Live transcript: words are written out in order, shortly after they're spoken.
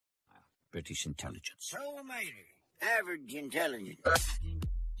British intelligence. So mighty. Average intelligence.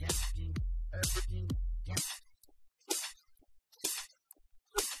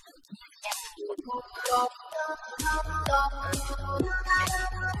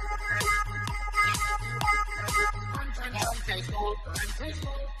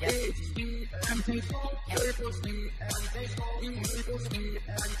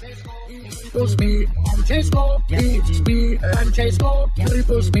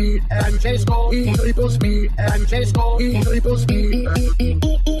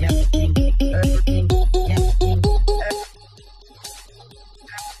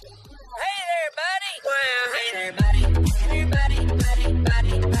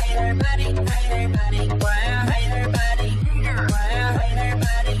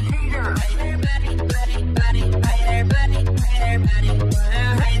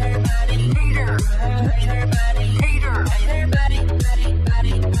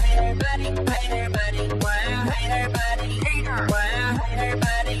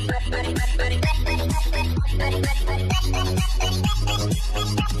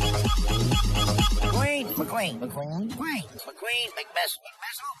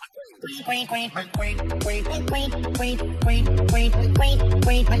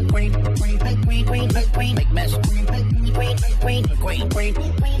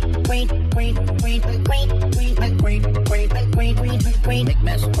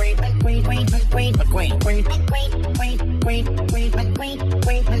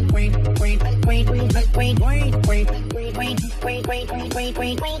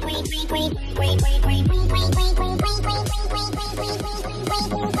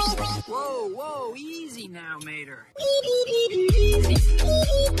 Whoa, easy now, Mater.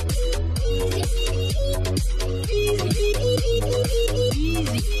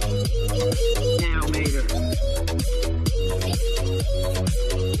 Now, Mater.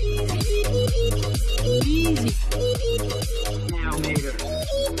 Easy. Now, Mater.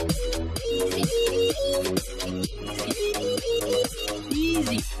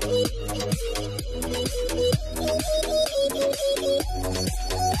 Easy.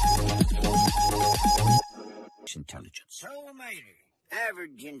 Intelligence. So mighty.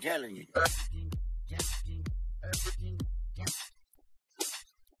 Average intelligence.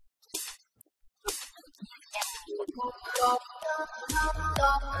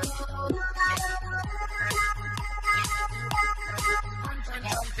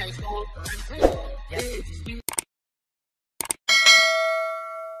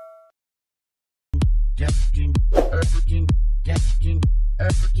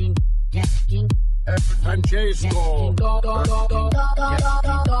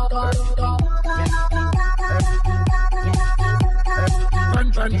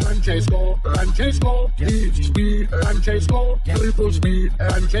 Francesco. Francesco, eat speed, Francesco, triple speed,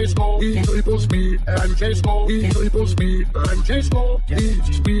 Francesco, eat triple speed, Francesco, eat triple speed, Francesco, eat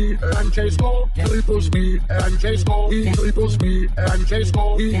speed, Francesco, triple speed, Francesco, eat triple speed,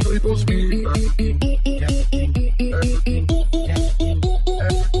 Francesco, eat triple speed.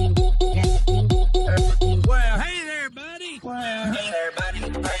 Well, hey there, buddy. Well, hey there, buddy.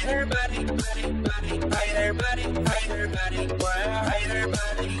 Hey there, buddy. Hey there, buddy. Hey there, buddy. Well, hey there,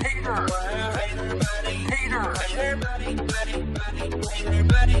 buddy. Hater. Well, hey there, buddy. Hater. Hey there, buddy. Hey there,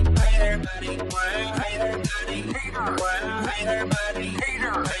 buddy. Hey there, buddy. Well, hey there, buddy. Hater. Well, hey there, buddy.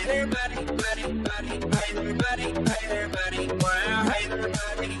 Hater. Hey there, buddy. Hey there, buddy. Hey there, buddy. Well, hey there,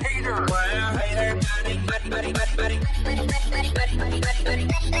 buddy. Hater. Well, hey there, buddy.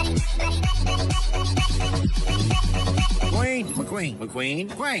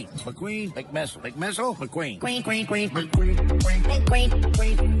 McQueen, McMissile, McQueen.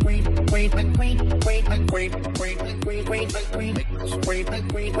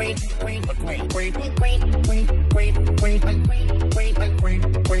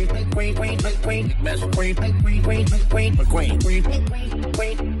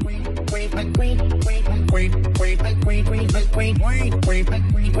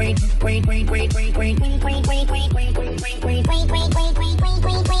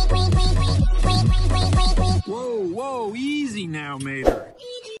 Whoa, easy now, Mater.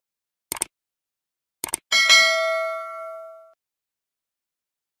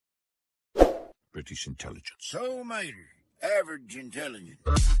 British intelligence. So mighty. Average intelligence.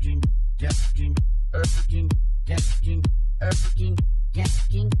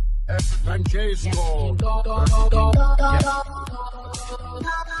 Francesco.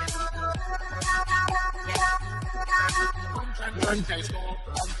 Francesco.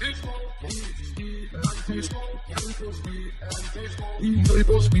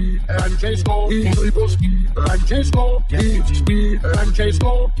 triple speed and chase go, triple speed and chase go, speed and chase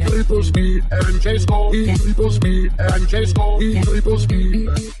go, triple speed and chase go, triple speed and chase go, triple speed.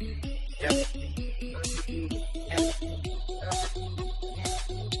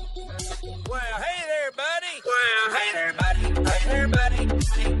 Well, hey there, buddy. Well, hey there, buddy. Hey there, buddy.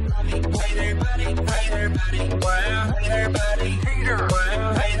 Hey there, buddy. Hey there, buddy. Well, hey there, buddy. Peter.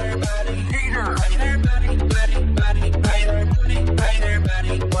 Well, hey there, buddy. Peter. Hey there, buddy. Buddy. Hey there, buddy. Hey there,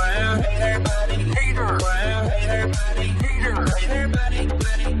 buddy. Well, hey there, buddy. Peter. Well, hey there, buddy. Peter. Hey there, buddy.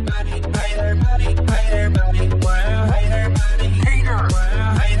 Hey there, buddy. Hey there, buddy. Well, hey there, buddy. Peter.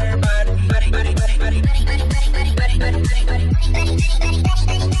 Well, hey there, buddy.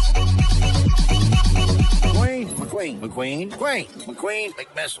 McQueen,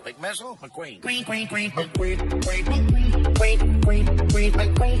 McMissile, McQueen.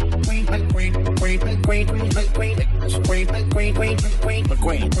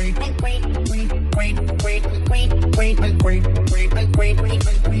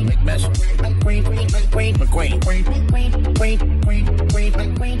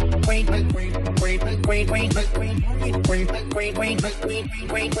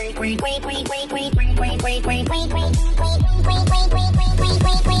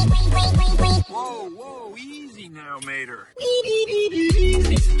 Whoa, easy now, Mater.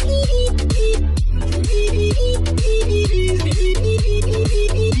 Easy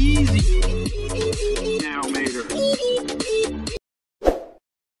now, Mater.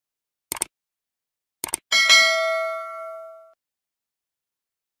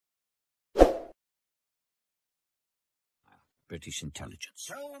 British intelligence.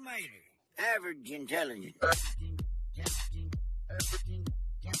 So, Mater, average intelligence.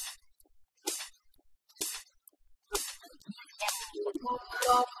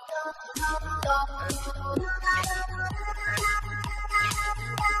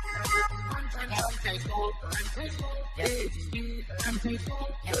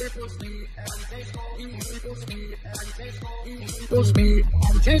 Triple speed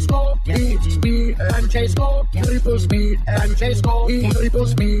and chase go, speed and chase go, triple speed and chase go, triple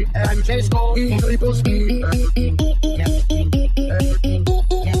speed and chase go, triple speed.